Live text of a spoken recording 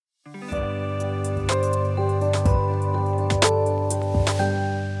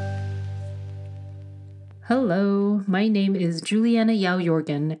Hello, my name is Juliana Yao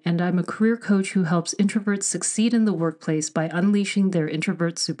Jorgen, and I'm a career coach who helps introverts succeed in the workplace by unleashing their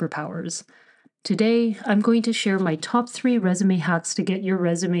introvert superpowers. Today, I'm going to share my top 3 resume hacks to get your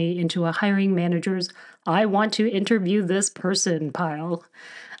resume into a hiring manager's I want to interview this person pile.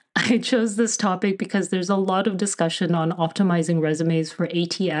 I chose this topic because there's a lot of discussion on optimizing resumes for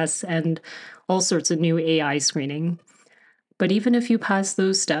ATS and all sorts of new AI screening. But even if you pass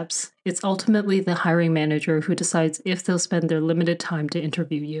those steps, it's ultimately the hiring manager who decides if they'll spend their limited time to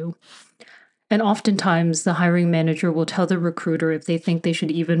interview you. And oftentimes, the hiring manager will tell the recruiter if they think they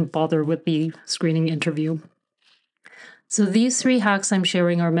should even bother with the screening interview. So, these 3 hacks I'm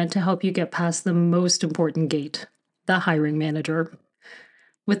sharing are meant to help you get past the most important gate, the hiring manager.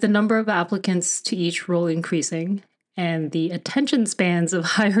 With the number of applicants to each role increasing and the attention spans of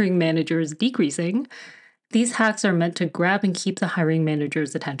hiring managers decreasing, these hacks are meant to grab and keep the hiring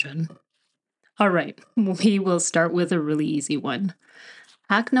manager's attention. All right, we will start with a really easy one.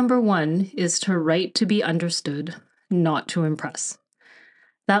 Hack number 1 is to write to be understood, not to impress.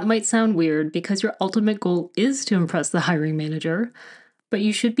 That might sound weird because your ultimate goal is to impress the hiring manager, but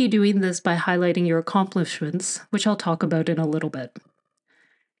you should be doing this by highlighting your accomplishments, which I'll talk about in a little bit.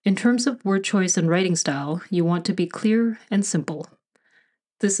 In terms of word choice and writing style, you want to be clear and simple.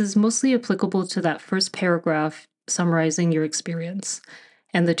 This is mostly applicable to that first paragraph summarizing your experience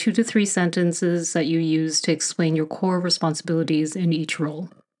and the 2 to 3 sentences that you use to explain your core responsibilities in each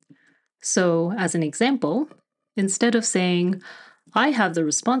role. So, as an example, instead of saying, I have the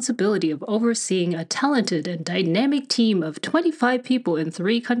responsibility of overseeing a talented and dynamic team of 25 people in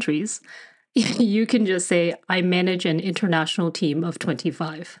 3 countries, you can just say, I manage an international team of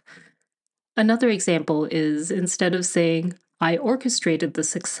 25. Another example is instead of saying, I orchestrated the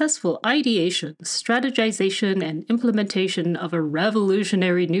successful ideation, strategization, and implementation of a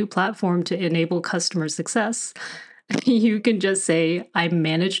revolutionary new platform to enable customer success, you can just say, I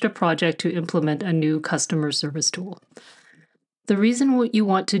managed a project to implement a new customer service tool. The reason you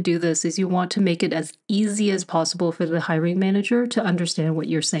want to do this is you want to make it as easy as possible for the hiring manager to understand what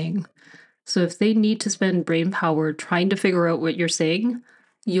you're saying. So if they need to spend brain power trying to figure out what you're saying,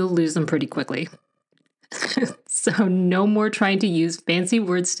 you'll lose them pretty quickly. So no more trying to use fancy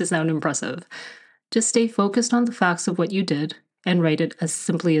words to sound impressive. Just stay focused on the facts of what you did and write it as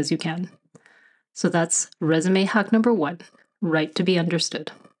simply as you can. So that's resume hack number 1, write to be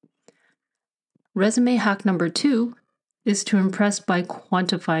understood. Resume hack number 2 is to impress by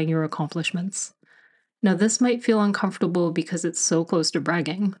quantifying your accomplishments. Now, this might feel uncomfortable because it's so close to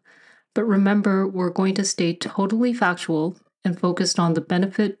bragging, but remember, we're going to stay totally factual and focused on the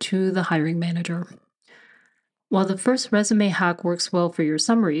benefit to the hiring manager. While the first resume hack works well for your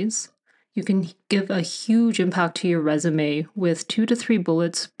summaries, you can give a huge impact to your resume with 2 to 3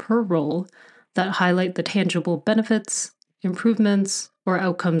 bullets per role that highlight the tangible benefits, improvements, or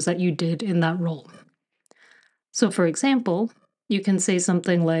outcomes that you did in that role. So, for example, you can say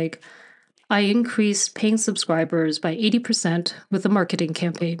something like, I increased paying subscribers by 80% with a marketing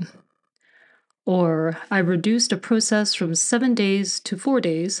campaign. Or, I reduced a process from 7 days to 4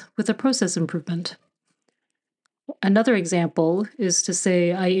 days with a process improvement. Another example is to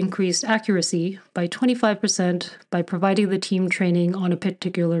say I increased accuracy by 25% by providing the team training on a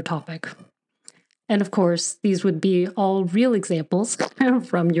particular topic. And of course, these would be all real examples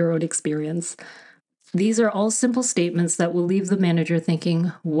from your own experience. These are all simple statements that will leave the manager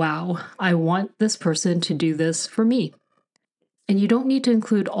thinking, wow, I want this person to do this for me. And you don't need to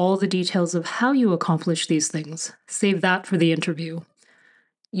include all the details of how you accomplish these things. Save that for the interview.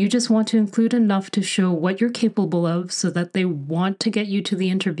 You just want to include enough to show what you're capable of so that they want to get you to the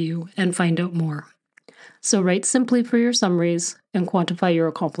interview and find out more. So write simply for your summaries and quantify your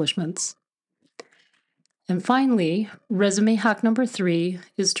accomplishments. And finally, resume hack number 3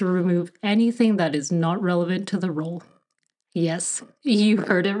 is to remove anything that is not relevant to the role. Yes, you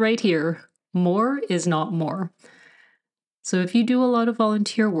heard it right here. More is not more. So if you do a lot of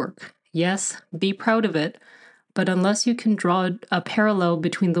volunteer work, yes, be proud of it. But unless you can draw a parallel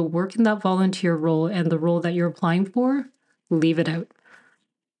between the work in that volunteer role and the role that you're applying for, leave it out.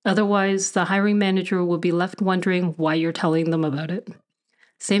 Otherwise, the hiring manager will be left wondering why you're telling them about it.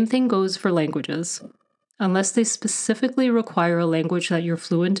 Same thing goes for languages. Unless they specifically require a language that you're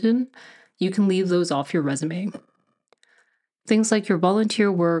fluent in, you can leave those off your resume. Things like your volunteer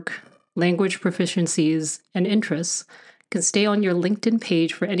work, language proficiencies, and interests can stay on your LinkedIn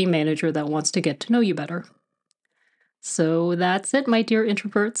page for any manager that wants to get to know you better. So that's it, my dear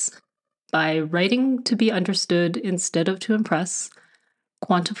introverts. By writing to be understood instead of to impress,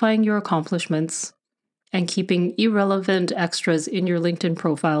 quantifying your accomplishments, and keeping irrelevant extras in your LinkedIn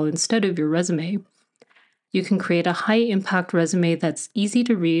profile instead of your resume, you can create a high-impact resume that's easy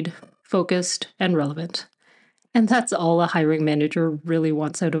to read, focused, and relevant. And that's all a hiring manager really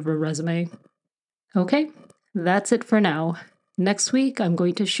wants out of a resume. Okay, that's it for now. Next week, I'm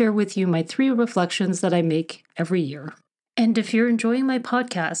going to share with you my 3 reflections that I make every year. And if you're enjoying my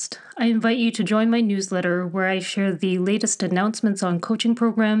podcast, I invite you to join my newsletter where I share the latest announcements on coaching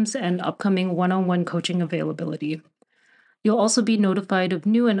programs and upcoming one-on-one coaching availability. You'll also be notified of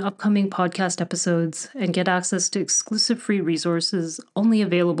new and upcoming podcast episodes and get access to exclusive free resources only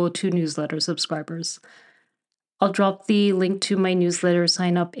available to newsletter subscribers. I'll drop the link to my newsletter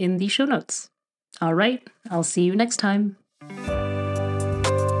sign up in the show notes. All right, I'll see you next time.